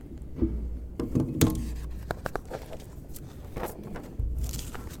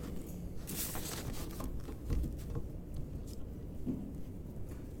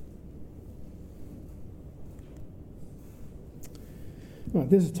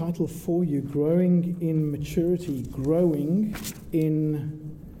There's a title for you, Growing in Maturity. Growing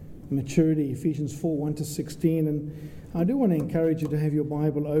in Maturity, Ephesians 4, 1-16. And I do want to encourage you to have your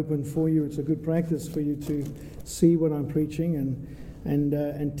Bible open for you. It's a good practice for you to see what I'm preaching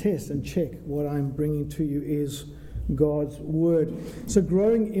and test and check what I'm bringing to you is God's Word. So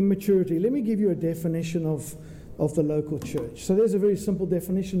growing in maturity. Let me give you a definition of the local church. So there's a very simple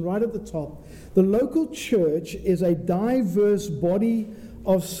definition right at the top. The local church is a diverse body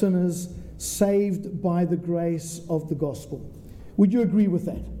of sinners saved by the grace of the gospel. Would you agree with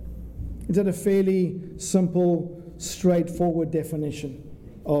that? Is that a fairly simple, straightforward definition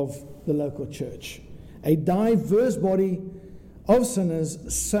of the local church? A diverse body of sinners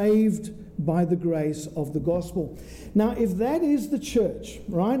saved by the grace of the gospel. Now, if that is the church,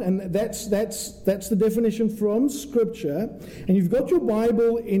 right, and that's the definition from Scripture, and you've got your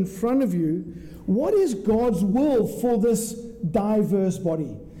Bible in front of you, what is God's will for this diverse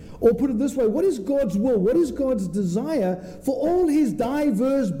body? Or put it this way, what is God's will? What is God's desire for all his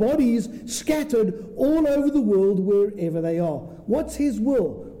diverse bodies scattered all over the world wherever they are? What's his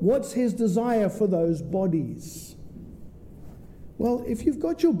will? What's his desire for those bodies? Well, if you've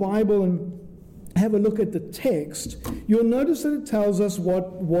got your Bible and have a look at the text, you'll notice that it tells us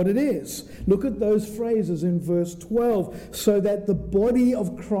what it is. Look at those phrases in verse 12, so that the body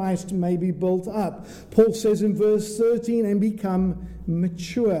of Christ may be built up. Paul says in verse 13, and become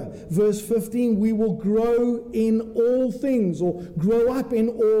mature. Verse 15, we will grow in all things, or grow up in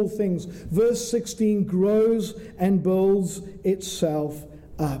all things. Verse 16, grows and builds itself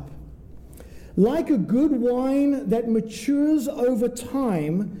up. Like a good wine that matures over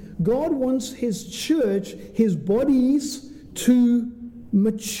time, God wants his church, his bodies, to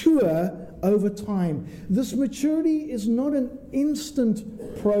mature over time. This maturity is not an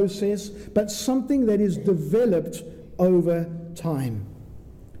instant process, but something that is developed over time.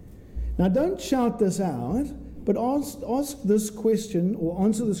 Now, don't shout this out, but ask this question, or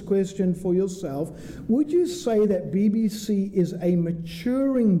answer this question for yourself. Would you say that BBC is a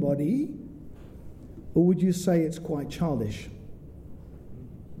maturing body, or would you say it's quite childish?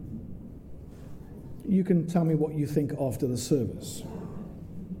 You can tell me what you think after the service.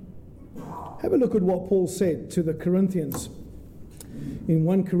 Have a look at what Paul said to the Corinthians. In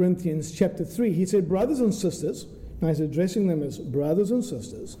 1 Corinthians chapter 3, he said, brothers and sisters, now he's addressing them as brothers and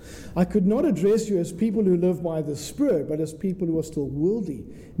sisters, I could not address you as people who live by the Spirit, but as people who are still worldly,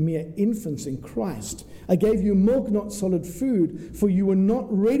 mere infants in Christ. I gave you milk, not solid food, for you were not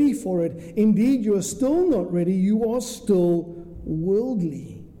ready for it. Indeed, you are still not ready. You are still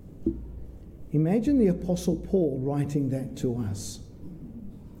worldly. Imagine the Apostle Paul writing that to us.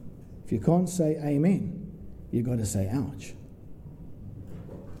 If you can't say amen, you've got to say ouch.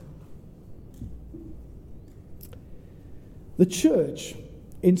 The church,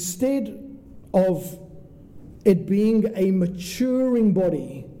 instead of it being a maturing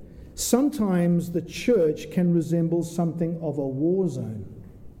body, sometimes the church can resemble something of a war zone.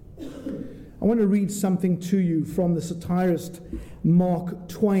 I want to read something to you from the satirist Mark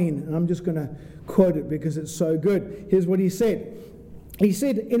Twain, and I'm just going to quote it because it's so good. Here's what he said. He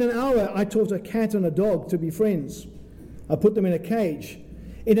said, in an hour I taught a cat and a dog to be friends. I put them in a cage.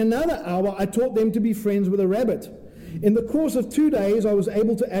 In another hour I taught them to be friends with a rabbit. In the course of 2 days I was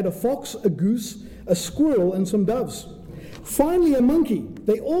able to add a fox, a goose, a squirrel, and some doves. Finally a monkey.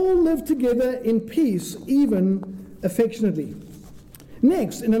 They all lived together in peace, even affectionately.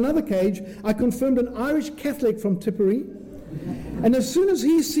 Next, in another cage, I confirmed an Irish Catholic from Tipperary. And as soon as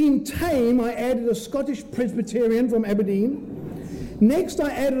he seemed tame, I added a Scottish Presbyterian from Aberdeen. Next,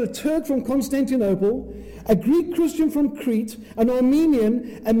 I added a Turk from Constantinople, a Greek Christian from Crete, an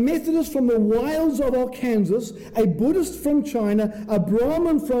Armenian, a Methodist from the wilds of Arkansas, a Buddhist from China, a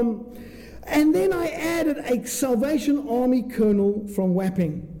Brahmin from... And then I added a Salvation Army colonel from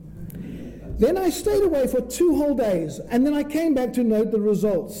Wapping. Then I stayed away for 2 whole days, and then I came back to note the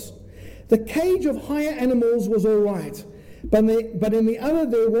results. The cage of higher animals was all right, but in the other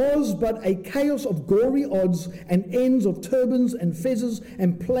there was but a chaos of gory odds and ends of turbans and fezzes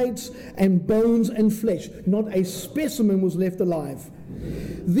and plates and bones and flesh. Not a specimen was left alive.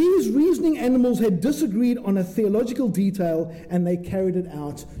 These reasoning animals had disagreed on a theological detail, and they carried it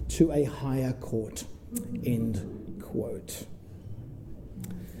out to a higher court. End quote.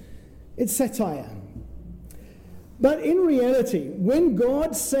 It's satire. But in reality, when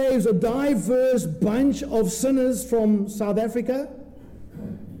God saves a diverse bunch of sinners from South Africa,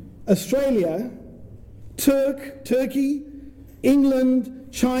 Australia, Turkey, England,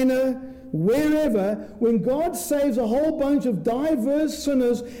 China, wherever, when God saves a whole bunch of diverse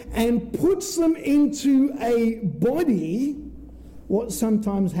sinners and puts them into a body, what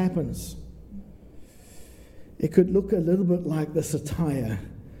sometimes happens, it could look a little bit like the satire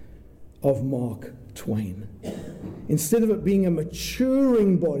of Mark Twain. Instead of it being a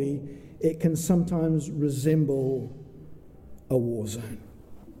maturing body, it can sometimes resemble a war zone.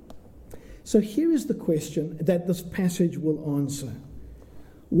 So here is the question that this passage will answer.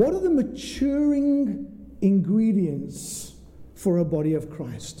 What are the maturing ingredients for a body of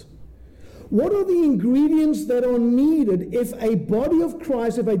Christ? What are the ingredients that are needed if a body of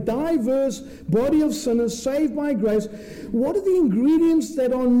Christ, if a diverse body of sinners saved by grace, what are the ingredients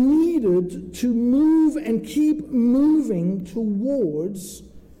that are needed to move and keep moving towards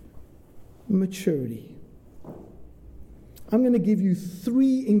maturity? I'm going to give you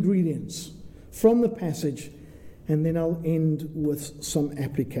 3 ingredients from the passage, and then I'll end with some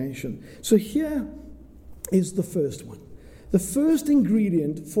application. So here is the first one. The first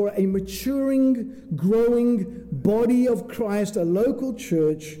ingredient for a maturing, growing body of Christ, a local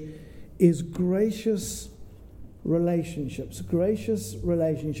church, is gracious relationships. Gracious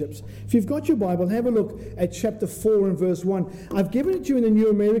relationships. If you've got your Bible, have a look at chapter 4 and verse 1. I've given it to you in the New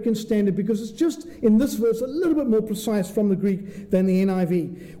American Standard because it's just in this verse a little bit more precise from the Greek than the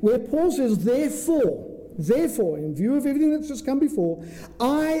NIV, where Paul says, Therefore, in view of everything that's just come before,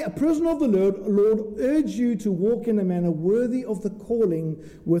 I, a prisoner of the Lord, urge you to walk in a manner worthy of the calling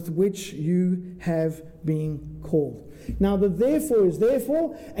with which you have been called. Now, the therefore is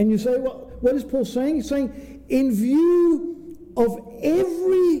therefore, and you say, well, what is Paul saying? He's saying, in view of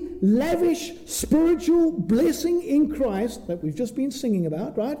every lavish spiritual blessing in Christ that we've just been singing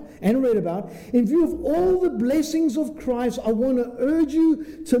about, right, and read about, in view of all the blessings of Christ, I want to urge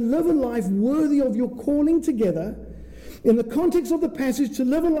you to live a life worthy of your calling together. In the context of the passage, to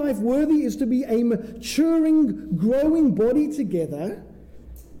live a life worthy is to be a maturing, growing body together.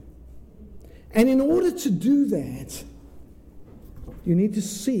 And in order to do that, you need to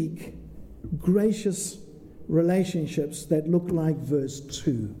seek gracious relationships that look like verse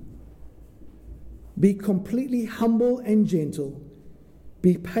 2. Be completely humble and gentle.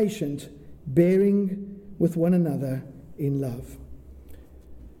 Be patient, bearing with one another in love.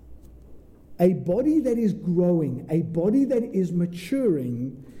 A body that is growing, a body that is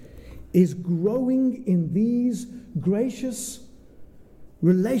maturing, is growing in these gracious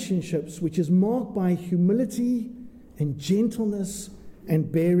relationships, which is marked by humility and gentleness and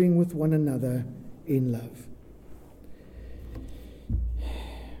bearing with one another in love.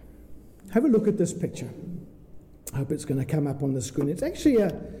 Have a look at this picture. I hope it's going to come up on the screen. It's actually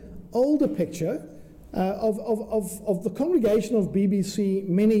an older picture of the congregation of BBC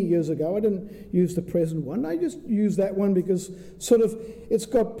many years ago. I didn't use the present one. I just used that one because sort of it's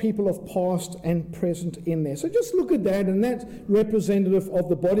got people of past and present in there. So just look at that, and that's representative of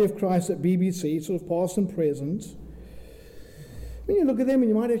the body of Christ at BBC, sort of past and present. When you look at them, and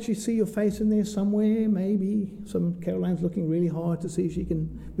you might actually see your face in there somewhere, maybe. Caroline's looking really hard to see if she can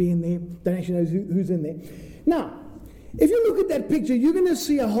be in there. Don't actually know who's in there. Now, if you look at that picture, you're going to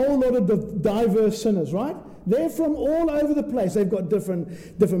see a whole lot of diverse sinners, right? They're from all over the place. They've got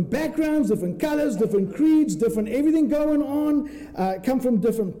different backgrounds, different colors, different creeds, different everything going on, come from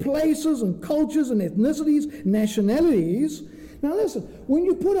different places and cultures and ethnicities, nationalities. Now listen, when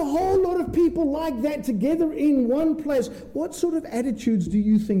you put a whole lot of people like that together in one place, what sort of attitudes do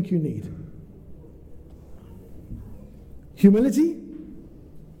you think you need? Humility,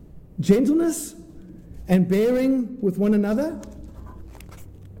 gentleness, and bearing with one another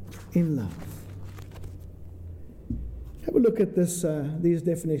in love. Have a look at these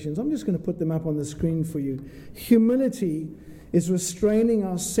definitions. I'm just going to put them up on the screen for you. Humility is restraining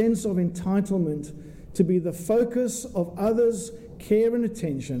our sense of entitlement to be the focus of others' care and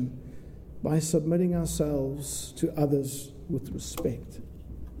attention by submitting ourselves to others with respect.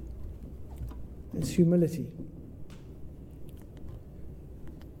 It's humility.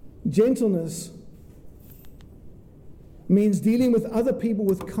 Gentleness means dealing with other people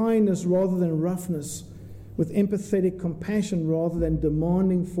with kindness rather than roughness, with empathetic compassion rather than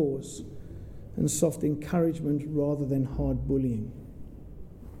demanding force, and soft encouragement rather than hard bullying.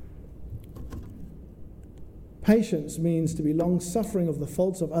 Patience means to be long-suffering of the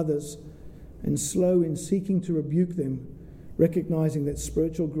faults of others and slow in seeking to rebuke them, recognizing that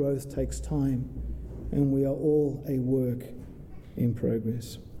spiritual growth takes time and we are all a work in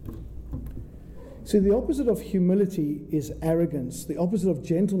progress. See, the opposite of humility is arrogance. The opposite of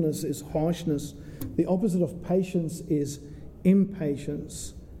gentleness is harshness. The opposite of patience is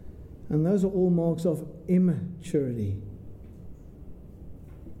impatience. And those are all marks of immaturity.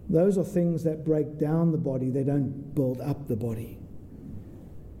 Those are things that break down the body. They don't build up the body.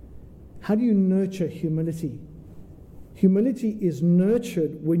 How do you nurture humility? Humility is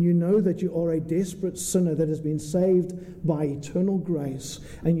nurtured when you know that you are a desperate sinner that has been saved by eternal grace,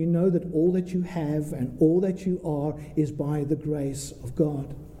 and you know that all that you have and all that you are is by the grace of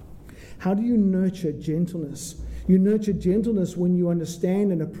God. How do you nurture gentleness? You nurture gentleness when you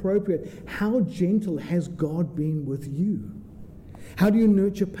understand and appropriate how gentle has God been with you. How do you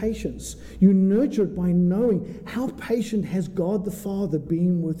nurture patience? You nurture it by knowing how patient has God the Father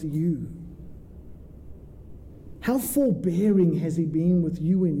been with you. How forbearing has He been with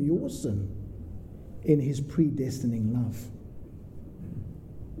you in your sin in His predestining love?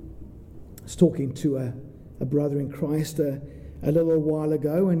 I was talking to a brother in Christ a little while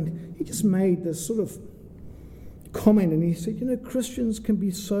ago, and he just made this sort of comment, and he said, Christians can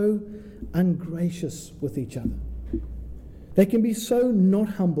be so ungracious with each other. They can be so not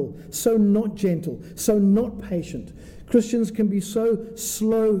humble, so not gentle, so not patient. Christians can be so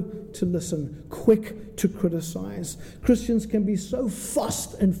slow to listen, quick to criticize. Christians can be so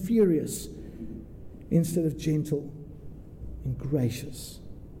fast and furious instead of gentle and gracious.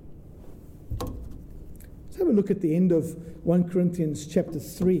 Let's have a look at the end of 1 Corinthians chapter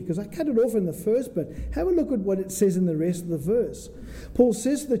 3, because I cut it off in the first bit. Have a look at what it says in the rest of the verse. Paul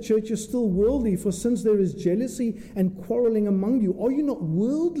says to the church, you're still worldly, for since there is jealousy and quarreling among you, are you not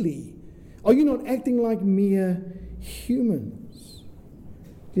worldly? Are you not acting like mere humans?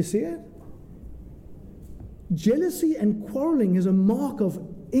 Do you see it? Jealousy and quarreling is a mark of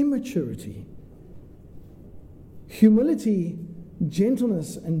immaturity. Humility,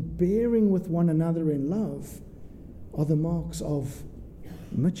 gentleness, and bearing with one another in love are the marks of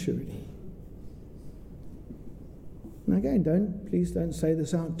maturity. Now again, please don't say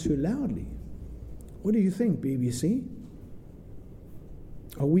this out too loudly. What do you think, BBC?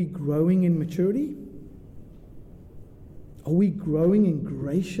 Are we growing in maturity? Are we growing in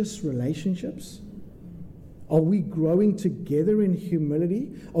gracious relationships? Are we growing together in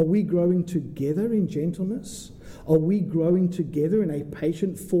humility? Are we growing together in gentleness? Are we growing together in a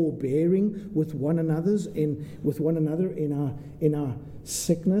patient forbearing with one another in our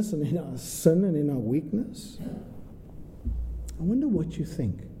sickness and in our sin and in our weakness? I wonder what you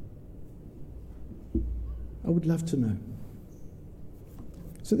think. I would love to know.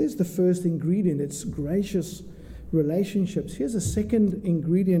 So there's the first ingredient. It's gracious relationships. Here's a second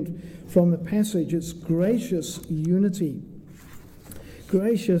ingredient from the passage. It's gracious unity.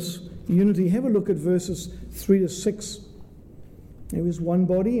 Gracious unity. Have a look at verses 3 to 6. There is one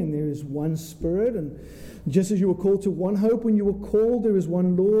body and there is one Spirit, and just as you were called to one hope when you were called, there is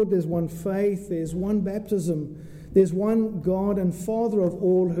one Lord, there's one faith, there's one baptism, there's one God and Father of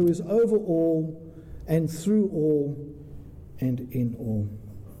all, who is over all and through all and in all.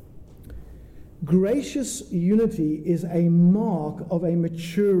 Gracious unity is a mark of a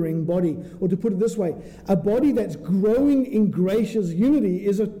maturing body. Or to put it this way, a body that's growing in gracious unity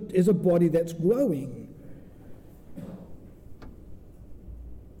is a body that's growing.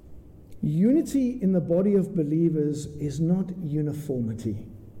 Unity in the body of believers is not uniformity,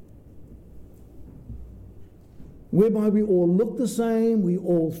 whereby we all look the same, we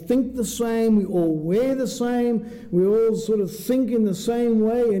all think the same, we all wear the same, we all sort of think in the same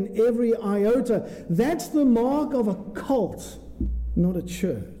way in every iota. That's the mark of a cult, not a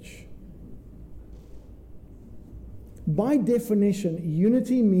church. By definition,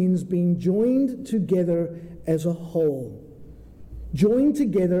 unity means being joined together as a whole. Joined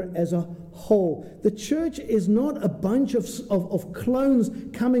together as a whole. The church is not a bunch of clones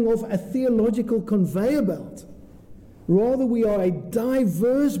coming off a theological conveyor belt. Rather, we are a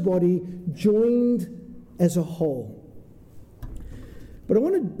diverse body joined as a whole. But I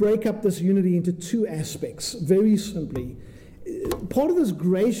want to break up this unity into two aspects, very simply. Part of this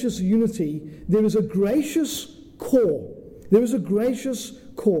gracious unity, there is a gracious core. There is a gracious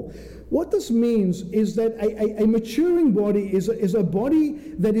core. What this means is that a maturing body is a body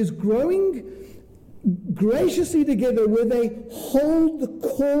that is growing graciously together, where they hold the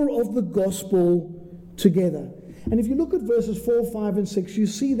core of the gospel together. And if you look at verses 4, 5, and 6, you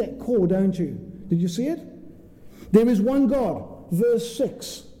see that core, don't you? Did you see it? There is one God, verse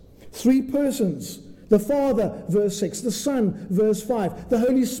 6. 3 persons. The Father, verse 6. The Son, verse 5. The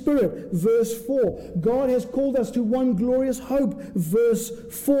Holy Spirit, verse 4. God has called us to one glorious hope, verse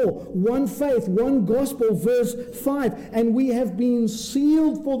 4. One faith, one gospel, verse 5. And we have been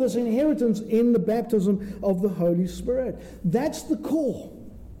sealed for this inheritance in the baptism of the Holy Spirit. That's the core.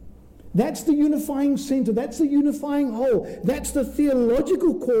 That's the unifying center. That's the unifying whole. That's the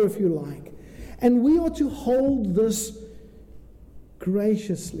theological core, if you like. And we are to hold this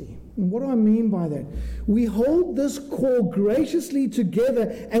graciously. And what do I mean by that? We hold this core graciously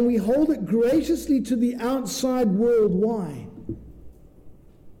together, and we hold it graciously to the outside world. Why?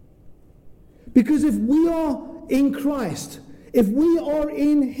 Because if we are in Christ, if we are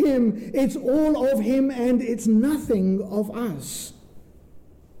in Him, it's all of Him and it's nothing of us.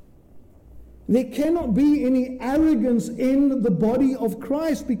 There cannot be any arrogance in the body of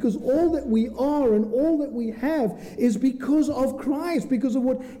Christ, because all that we are and all that we have is because of Christ, because of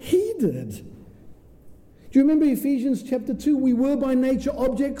what He did. Do you remember Ephesians chapter 2? We were by nature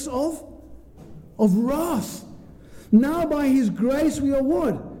objects of wrath. Now by His grace we are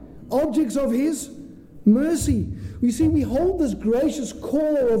what? Objects of His mercy. You see, we hold this gracious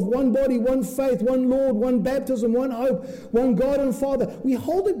core of one body, one faith, one Lord, one baptism, one hope, one God and Father. We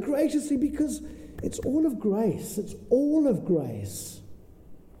hold it graciously because it's all of grace. It's all of grace.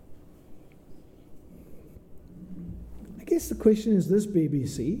 I guess the question is this,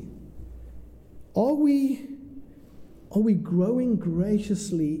 BBC. Are we growing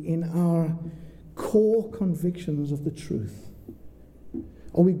graciously in our core convictions of the truth?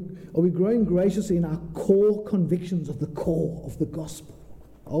 Are we growing graciously in our core convictions of the core of the gospel?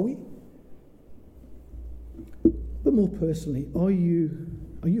 Are we? But more personally, are you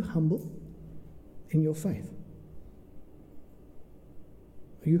humble in your faith?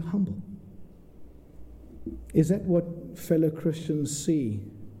 Are you humble? Is that what fellow Christians see?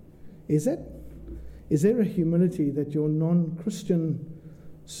 Is there a humility that your non-Christian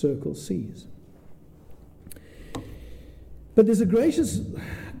circle sees? But there's a gracious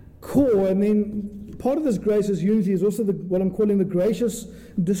core, and then part of this gracious unity is also what I'm calling the gracious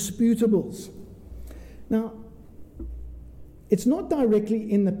disputables. Now, it's not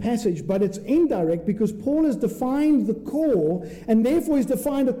directly in the passage, but it's indirect, because Paul has defined the core, and therefore he's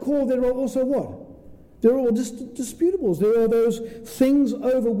defined a core. There are also what? There are all disputables. There are those things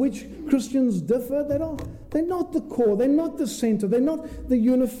over which Christians differ. They're not the core. They're not the center. They're not the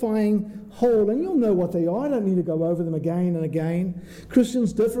unifying whole. And you'll know what they are. I don't need to go over them again and again.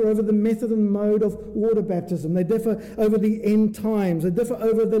 Christians differ over the method and mode of water baptism. They differ over the end times. They differ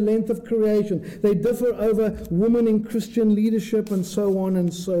over the length of creation. They differ over women in Christian leadership, and so on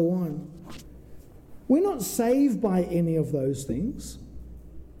and so on. We're not saved by any of those things.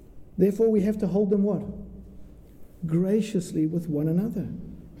 Therefore, we have to hold them what? Graciously with one another.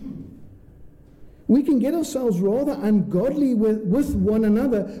 We can get ourselves rather ungodly with one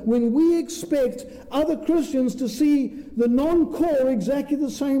another when we expect other Christians to see the non-core exactly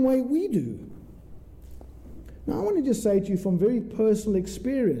the same way we do. Now, I want to just say to you from very personal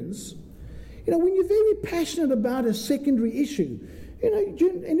experience, when you're very passionate about a secondary issue,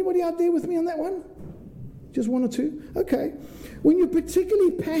 anybody out there with me on that one? Just one or two? Okay. When you're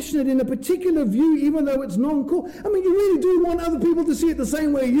particularly passionate in a particular view, even though it's non-core, you really do want other people to see it the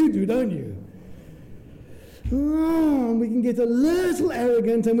same way you do, don't you? We can get a little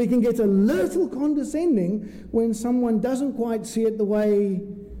arrogant and we can get a little condescending when someone doesn't quite see it the way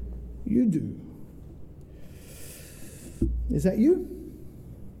you do. Is that you?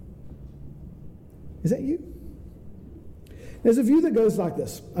 Is that you? There's a view that goes like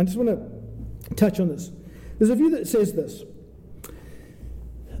this. I just want to touch on this. There's a view that says this.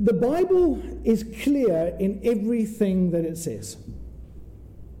 The Bible is clear in everything that it says.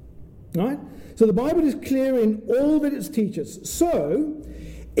 Right? So the Bible is clear in all that it teaches. So,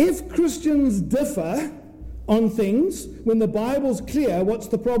 if Christians differ on things when the Bible's clear, what's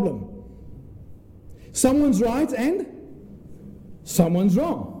the problem? Someone's right and someone's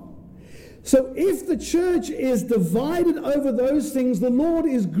wrong. So if the church is divided over those things, the Lord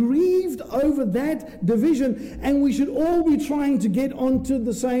is grieved over that division, and we should all be trying to get onto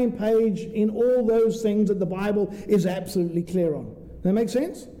the same page in all those things that the Bible is absolutely clear on. Does that make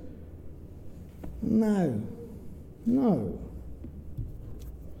sense? No.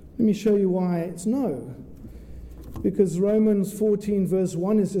 Let me show you why it's no. Because Romans 14 verse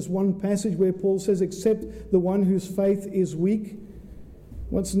 1 is just one passage where Paul says, except the one whose faith is weak.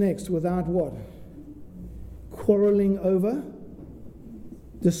 What's next? Without what? Quarreling over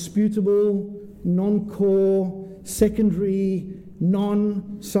disputable, non-core, secondary,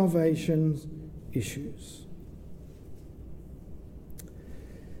 non-salvation issues.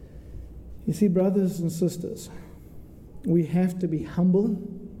 You see, brothers and sisters, we have to be humble,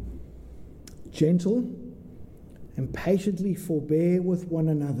 gentle, and patiently forbear with one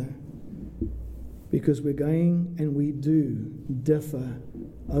another, because we're going and we do differ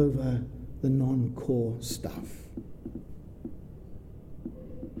over the non-core stuff.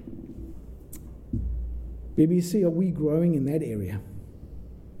 BBC, are we growing in that area?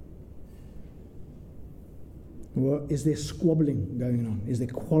 Or is there squabbling going on? Is there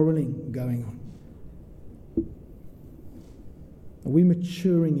quarreling going on? Are we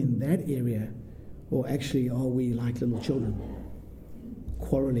maturing in that area, or actually are we like little children,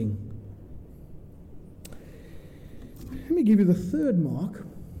 quarreling? Let me give you the third mark.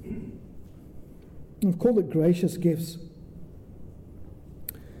 I've called it gracious gifts.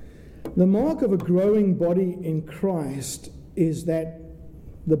 The mark of a growing body in Christ is that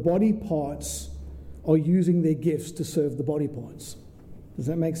the body parts are using their gifts to serve the body parts. Does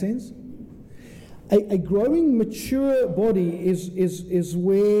that make sense? A growing, mature body is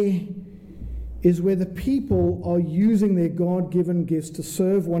where the people are using their God-given gifts to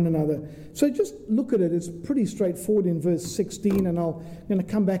serve one another. So just look at it. It's pretty straightforward in verse 16, and I'm going to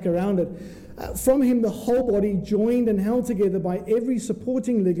come back around it. From him, the whole body, joined and held together by every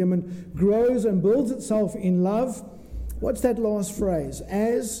supporting ligament, grows and builds itself in love. What's that last phrase?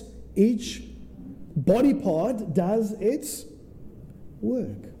 As each body part does its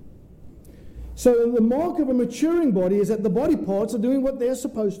work. So the mark of a maturing body is that the body parts are doing what they're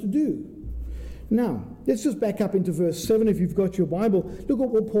supposed to do. Now, let's just back up into verse 7 if you've got your Bible. Look at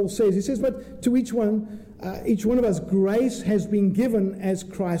what Paul says. He says, but to each one of us grace has been given as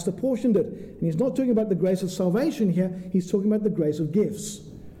Christ apportioned it. And he's not talking about the grace of salvation here. He's talking about the grace of gifts.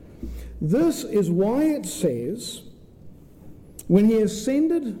 This is why it says, when he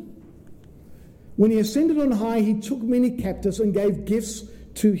ascended on high, he took many captives and gave gifts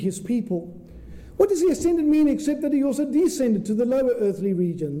to his people. What does he ascended mean except that he also descended to the lower earthly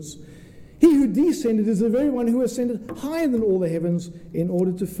regions? He who descended is the very one who ascended higher than all the heavens in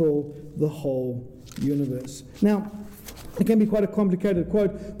order to fill the whole universe. Now, it can be quite a complicated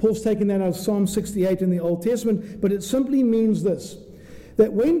quote. Paul's taken that out of Psalm 68 in the Old Testament, but it simply means this,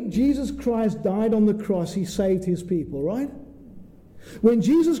 that when Jesus Christ died on the cross, he saved his people, right? When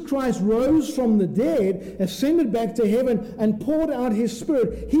Jesus Christ rose from the dead, ascended back to heaven, and poured out his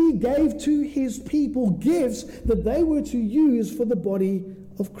Spirit, he gave to his people gifts that they were to use for the body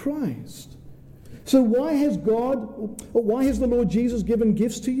of Christ. So why has the Lord Jesus given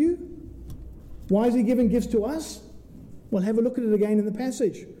gifts to you? Why is he giving gifts to us? Well, have a look at it again in the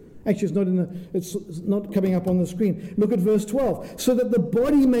passage. Actually, it's not coming up on the screen. Look at verse 12. So that the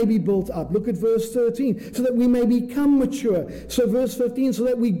body may be built up. Look at verse 13. So that we may become mature. So verse 15, so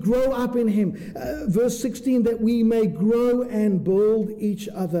that we grow up in him. Verse 16, that we may grow and build each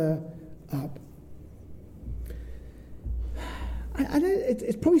other up. I know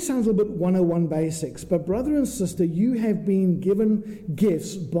it probably sounds a little bit 101 basics, but brother and sister, you have been given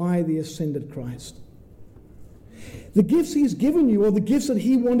gifts by the ascended Christ. The gifts he's given you are the gifts that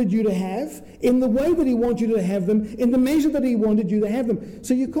he wanted you to have, in the way that he wanted you to have them, in the measure that he wanted you to have them.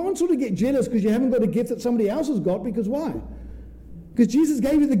 So you can't sort of get jealous because you haven't got a gift that somebody else has got, because why? Because Jesus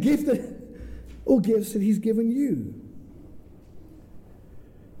gave you the gift or gifts that he's given you.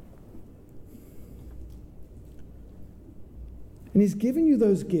 And he's given you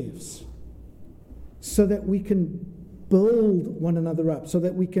those gifts so that we can build one another up, so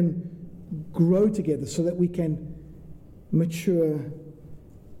that we can grow together, so that we can mature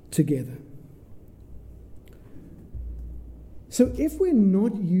together. So if we're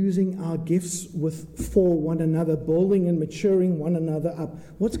not using our gifts for one another, building and maturing one another up,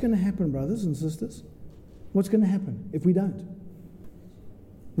 what's going to happen, brothers and sisters? What's going to happen if we don't?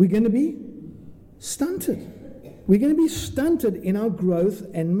 We're going to be stunted. We're going to be stunted in our growth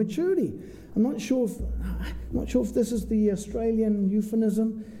and maturity. I'm not sure if this is the Australian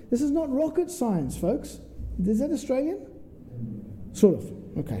euphemism. This is not rocket science, folks. Is that Australian? Sort of.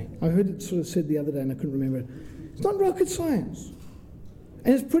 Okay. I heard it sort of said the other day and I couldn't remember it. It's not rocket science.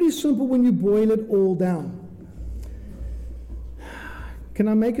 And it's pretty simple when you boil it all down. Can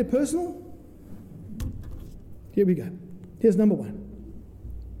I make it personal? Here we go. Here's number one.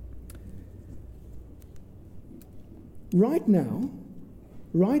 Right now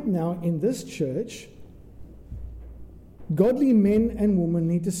in this church, godly men and women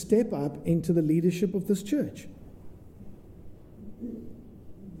need to step up into the leadership of this church.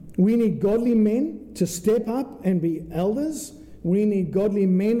 We need godly men to step up and be elders. We need godly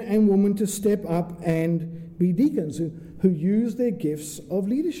men and women to step up and be deacons who use their gifts of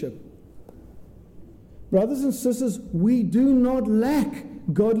leadership. Brothers and sisters, we do not lack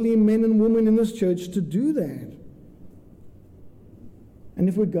godly men and women in this church to do that. And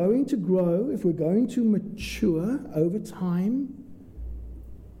if we're going to grow, if we're going to mature over time,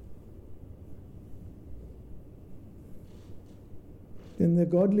 then the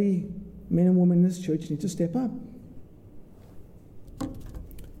godly men and women in this church need to step up.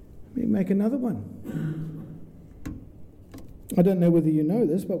 Let me make another one. I don't know whether you know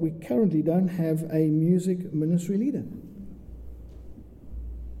this, but we currently don't have a music ministry leader.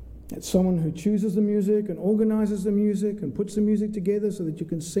 It's someone who chooses the music and organizes the music and puts the music together so that you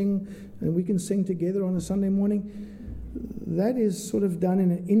can sing and we can sing together on a Sunday morning. That is sort of done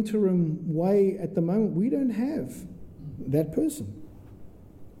in an interim way at the moment. We don't have that person.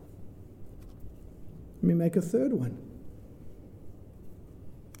 Let me make a third one.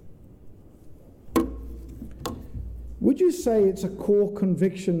 Would you say it's a core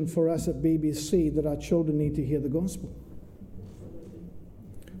conviction for us at BBC that our children need to hear the gospel?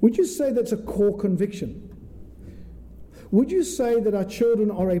 Would you say that's a core conviction? Would you say that our children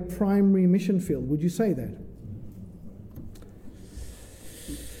are a primary mission field? Would you say that?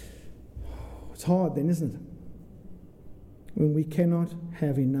 It's hard then, isn't it? When we cannot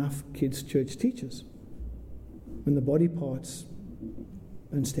have enough kids' church teachers. When the body parts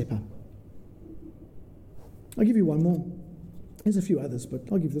don't step up. I'll give you one more. There's a few others, but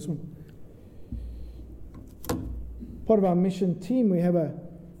I'll give this one. Part of our mission team,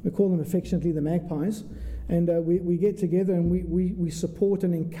 we call them affectionately the Magpies, and we get together and we support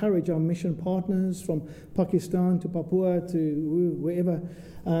and encourage our mission partners from Pakistan to Papua to wherever,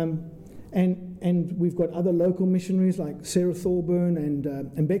 and we've got other local missionaries like Sarah Thorburn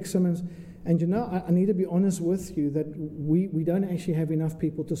and Beck Simmons, and you know, I need to be honest with you that we don't actually have enough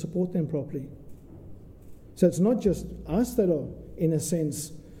people to support them properly. So it's not just us that are, in a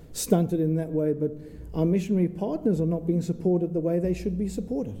sense, stunted in that way, but our missionary partners are not being supported the way they should be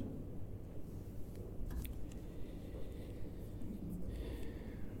supported.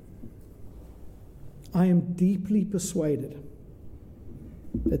 I am deeply persuaded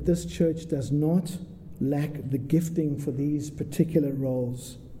that this church does not lack the gifting for these particular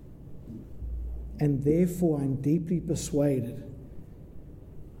roles. And therefore, I'm deeply persuaded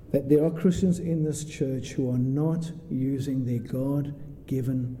that there are Christians in this church who are not using their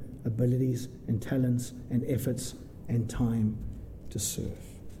God-given abilities and talents and efforts and time to serve.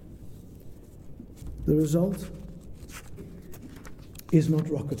 The result is not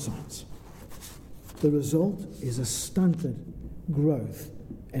rocket science. The result is a stunted growth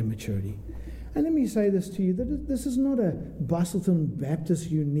and maturity. And let me say this to you, that this is not a Bustleton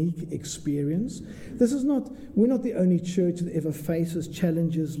Baptist unique experience. We're not the only church that ever faces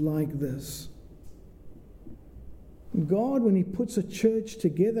challenges like this. God, when He puts a church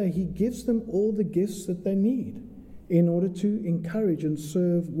together, He gives them all the gifts that they need in order to encourage and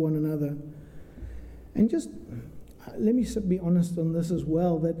serve one another. And just let me be honest on this as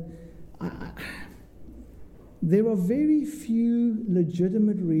well, that there are very few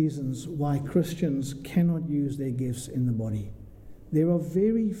legitimate reasons why Christians cannot use their gifts in the body. There are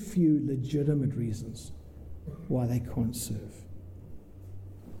very few legitimate reasons why they can't serve.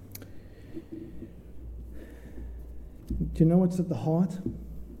 Do you know what's at the heart?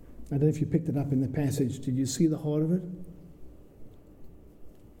 I don't know if you picked it up in the passage. Did you see the heart of it?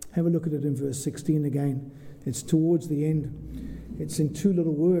 Have a look at it in verse 16 again. It's towards the end. It's in two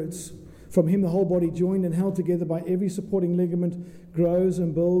little words. From Him the whole body, joined and held together by every supporting ligament, grows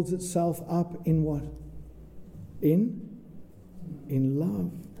and builds itself up in what? In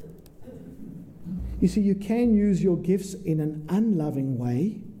love. You see, you can use your gifts in an unloving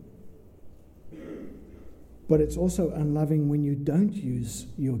way, but it's also unloving when you don't use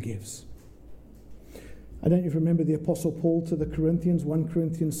your gifts. I don't know if you remember the Apostle Paul to the Corinthians, 1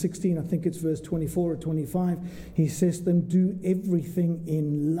 Corinthians 16, I think it's verse 24 or 25. He says to them, do everything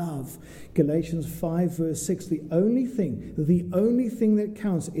in love. Galatians 5 verse 6, the only thing that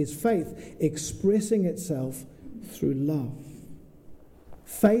counts is faith expressing itself through love.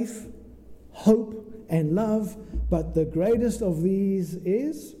 Faith, hope, and love, but the greatest of these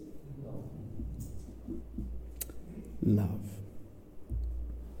is love.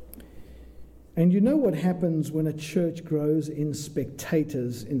 And you know what happens when a church grows in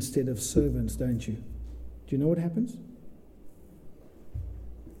spectators instead of servants, don't you? Do you know what happens?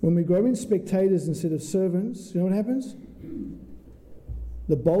 When we grow in spectators instead of servants, you know what happens?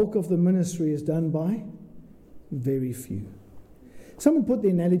 The bulk of the ministry is done by very few. Someone put the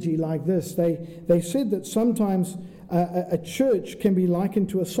analogy like this. They said that sometimes a church can be likened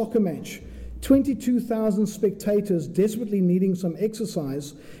to a soccer match. 22,000 spectators desperately needing some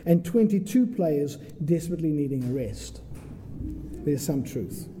exercise and 22 players desperately needing a rest. There's some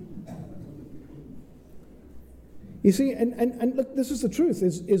truth. You see, and look, this is the truth,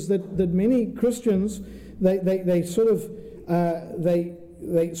 is that many Christians, they sort of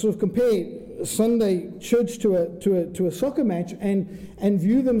compare Sunday church to a soccer match and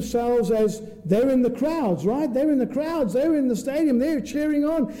view themselves as they're in the crowds, right? They're in the crowds, they're in the stadium, they're cheering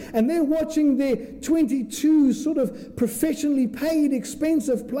on, and they're watching their 22 sort of professionally paid,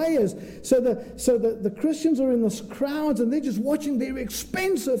 expensive players. So the Christians are in the crowds and they're just watching their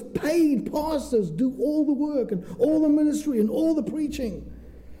expensive paid pastors do all the work and all the ministry and all the preaching.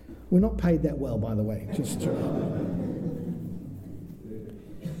 We're not paid that well, by the way. Just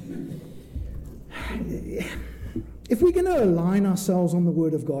if we're going to align ourselves on the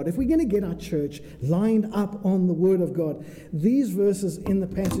Word of God, if we're going to get our church lined up on the Word of God, these verses in the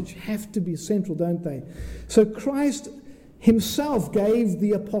passage have to be central, don't they? So Christ himself gave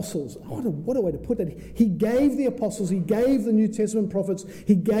the apostles. What a way to put that. He gave the apostles, he gave the New Testament prophets,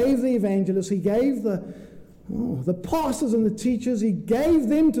 he gave the evangelists, he gave the pastors and the teachers. He gave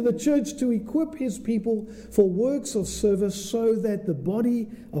them to the church to equip his people for works of service so that the body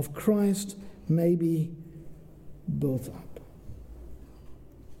of Christ may be built up.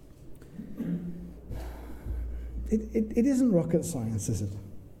 It isn't rocket science, is it?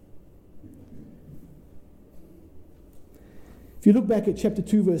 If you look back at chapter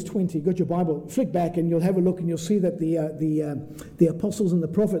 2, verse 20, got your Bible, flick back and you'll have a look and you'll see that the apostles and the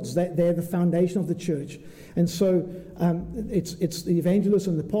prophets, they're the foundation of the church. And so it's the evangelists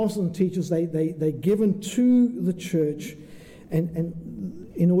and the apostles and teachers, they're given to the church and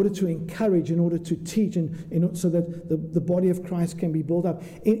in order to encourage, in order to teach, and so that the body of Christ can be built up.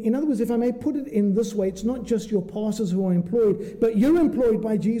 In other words, if I may put it in this way, it's not just your pastors who are employed, but you're employed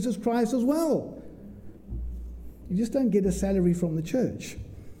by Jesus Christ as well. You just don't get a salary from the church.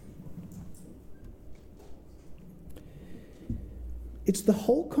 It's the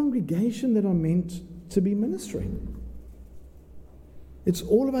whole congregation that are meant to be ministering. It's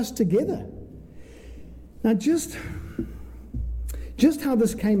all of us together. Now, just how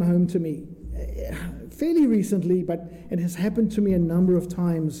this came home to me fairly recently, but it has happened to me a number of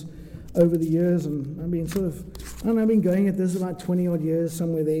times over the years, and I've been going at this about 20 odd years,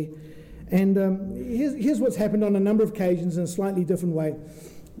 somewhere there. And here's what's happened on a number of occasions in a slightly different way.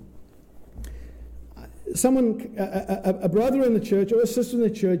 A brother in the church or a sister in the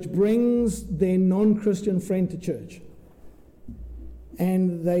church brings their non-Christian friend to church.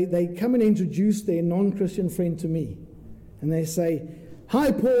 And they come and introduce their non-Christian friend to me. And they say,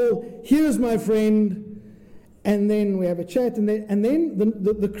 "Hi, Paul, here's my friend." And then we have a chat. And then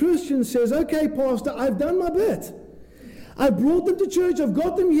the Christian says, "Okay, Pastor, I've done my bit. I brought them to church, I've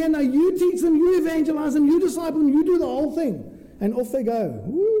got them here, now you teach them, you evangelize them, you disciple them, you do the whole thing." And off they go.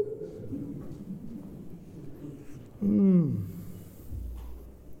 Woo.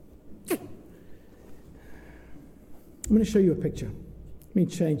 I'm going to show you a picture. Let me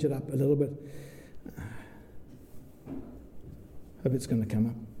change it up a little bit. Hope it's going to come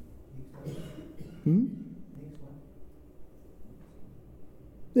up.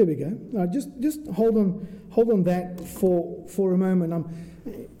 There we go. Now just hold on that for a moment.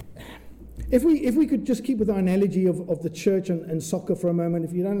 If we could just keep with our analogy of the church and soccer for a moment.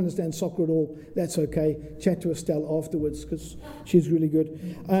 If you don't understand soccer at all, that's okay. Chat to Estelle afterwards because she's really good.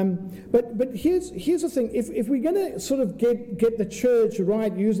 But here's the thing. If we're going to sort of get the church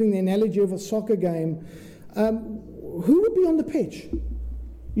right using the analogy of a soccer game, who would be on the pitch?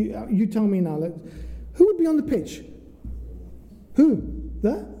 You tell me now. Who would be on the pitch? Who?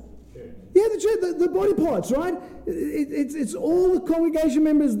 The church, the body parts, right? It's all the congregation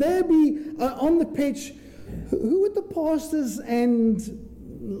members. They'll be on the pitch. Who would the pastors and,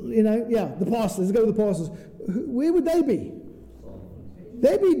 the pastors, let's go with the pastors. Where would they be?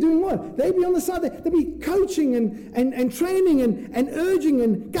 They'd be doing what? They'd be on the side. They'd be coaching and training and urging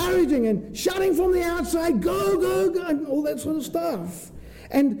and encouraging and shouting from the outside, go, and all that sort of stuff.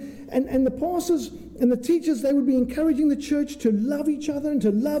 And the pastors and the teachers, they would be encouraging the church to love each other and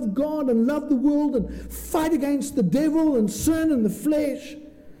to love God and love the world and fight against the devil and sin and the flesh.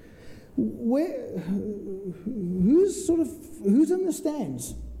 Who's in the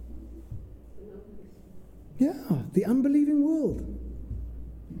stands? Yeah, the unbelieving world.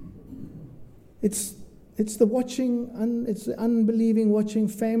 It's the it's the unbelieving watching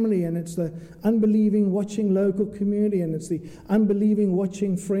family, and it's the unbelieving watching local community, and it's the unbelieving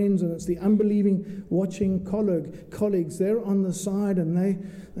watching friends, and it's the unbelieving watching colleagues. They're on the side, and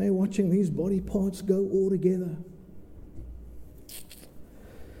they're watching these body parts go all together.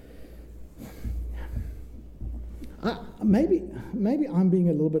 Maybe I'm being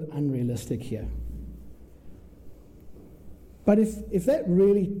a little bit unrealistic here. But if that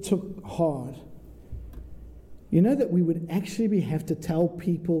really took hard, you know that we would actually have to tell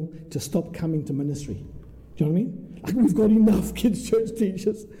people to stop coming to ministry. Do you know what I mean? Like, we've got enough kids' church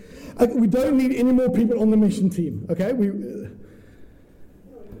teachers. Like, we don't need any more people on the mission team, okay?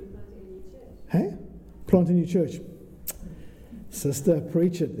 Hey? Plant a new church. Sister,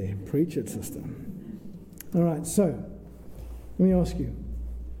 preach it there. Preach it, sister. All right, so let me ask you.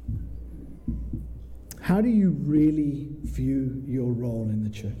 How do you really view your role in the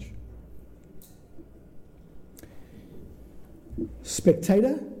church?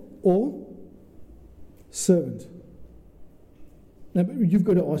 Spectator or servant? Now, you've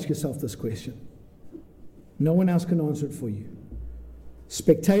got to ask yourself this question. No one else can answer it for you.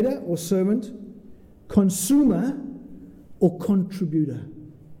 Spectator or servant? Consumer or contributor?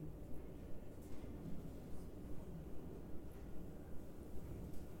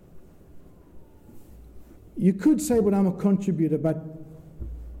 You could say, well, I'm a contributor, but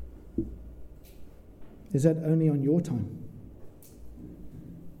is that only on your time?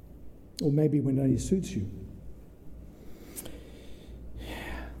 Or maybe when it only suits you?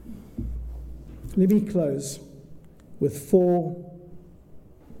 Let me close with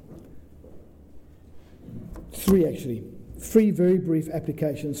three very brief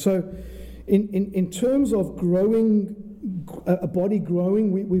applications. So in terms of growing, a body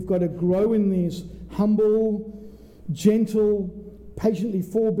growing, we've got to grow in these humble, gentle, patiently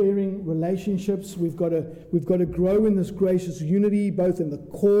forbearing relationships. We've got to grow in this gracious unity, both in the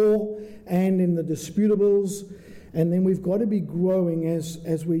core and in the disputables. And then we've got to be growing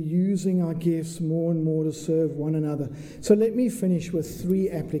as we're using our gifts more and more to serve one another. So let me finish with 3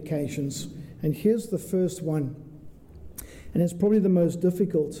 applications. And here's the first one. And it's probably the most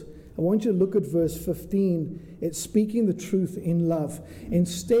difficult. I want you to look at verse 15. It's speaking the truth in love.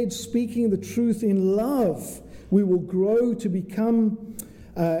 Instead, speaking the truth in love, we will grow to become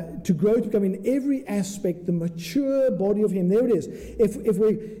in every aspect the mature body of Him. There it is.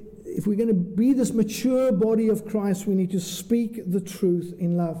 If we're going to be this mature body of Christ, we need to speak the truth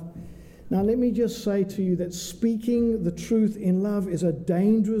in love. Now, let me just say to you that speaking the truth in love is a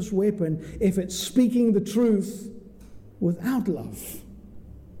dangerous weapon if it's speaking the truth without love.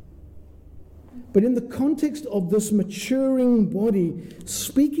 But in the context of this maturing body,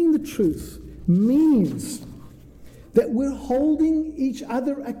 speaking the truth means that we're holding each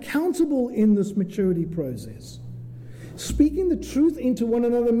other accountable in this maturity process. Speaking the truth into one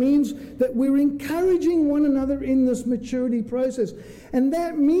another means that we're encouraging one another in this maturity process. And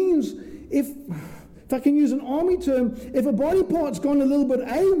that means, if I can use an army term, if a body part's gone a little bit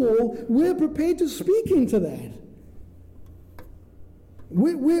AWOL, we're prepared to speak into that.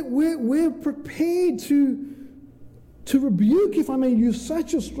 We're prepared to rebuke, if I may use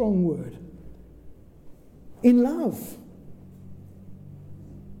such a strong word, in love.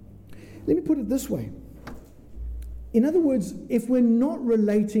 Let me put it this way. In other words, if we're not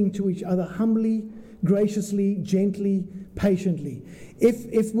relating to each other humbly, graciously, gently, patiently,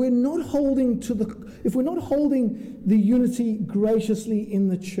 if we're not holding the unity graciously in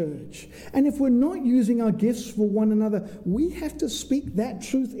the church, and if we're not using our gifts for one another, we have to speak that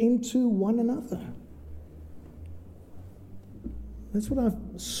truth into one another. That's what I've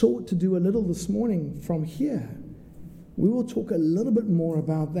sought to do a little this morning from here. We will talk a little bit more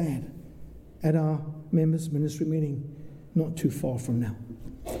about that at our members' ministry meeting not too far from now.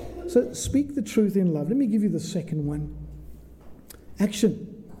 So speak the truth in love. Let me give you the second one. Action.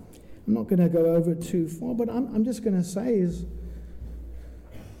 I'm not going to go over it too far, but I'm just going to say, is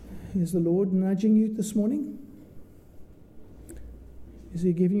the Lord nudging you this morning? Is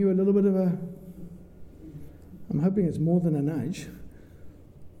He giving you a little bit of a... I'm hoping it's more than a nudge.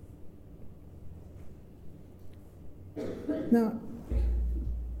 Now,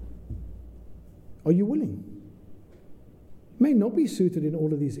 are you willing? May not be suited in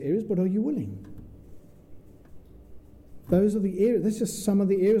all of these areas, but are you willing? Those are the areas. That's just some of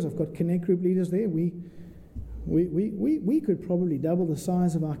the areas. I've got Connect Group leaders there. We could probably double the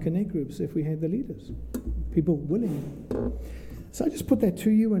size of our Connect Groups if we had the leaders. People willing. So I just put that to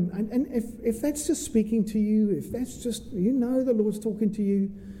you, and if that's just speaking to you, if that's just, the Lord's talking to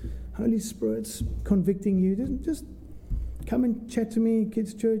you, Holy Spirit's convicting you, just come and chat to me,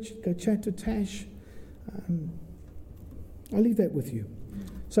 Kids Church, go chat to Tash. I'll leave that with you.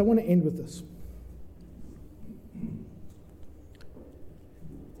 So I want to end with this.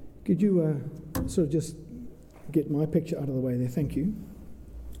 Could you sort of just get my picture out of the way there? Thank you.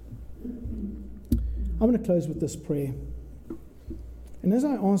 I'm going to close with this prayer. And as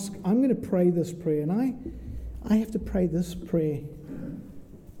I ask, I'm going to pray this prayer, and I have to pray this prayer.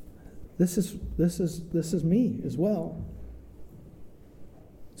 This is me as well.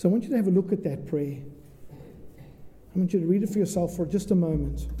 So I want you to have a look at that prayer. I want you to read it for yourself for just a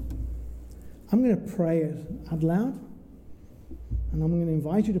moment. I'm going to pray it out loud, and I'm going to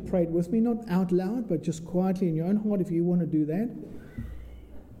invite you to pray it with me, not out loud, but just quietly in your own heart if you want to do that.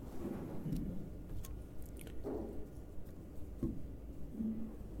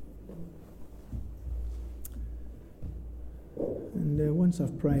 And once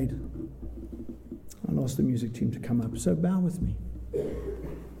I've prayed, I'll ask the music team to come up. So bow with me.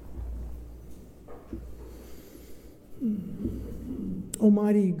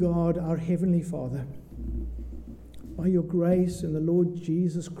 Almighty God, our Heavenly Father, by your grace in the Lord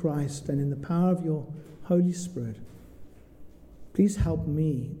Jesus Christ and in the power of your Holy Spirit, please help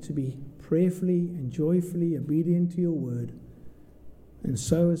me to be prayerfully and joyfully obedient to your word, and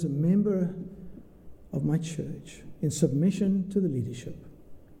so as a member of my church, in submission to the leadership.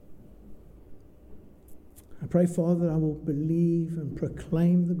 I pray, Father, that I will believe and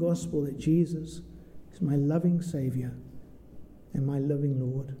proclaim the gospel that Jesus is my loving Savior and my loving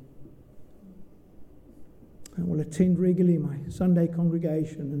Lord. I will attend regularly my Sunday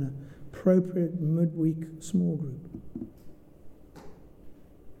congregation and an appropriate midweek small group.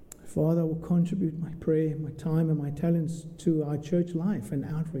 Father, I will contribute my prayer, my time, and my talents to our church life and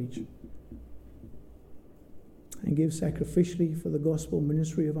outreach, and give sacrificially for the gospel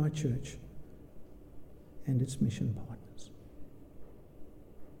ministry of our church and its mission partners.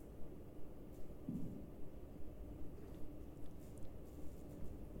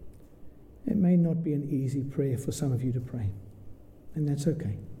 It may not be an easy prayer for some of you to pray, and that's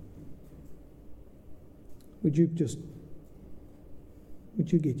okay. Would you get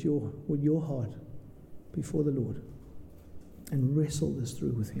your heart before the Lord and wrestle this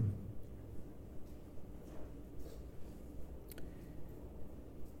through with him?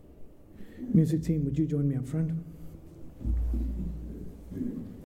 Music team, would you join me up front?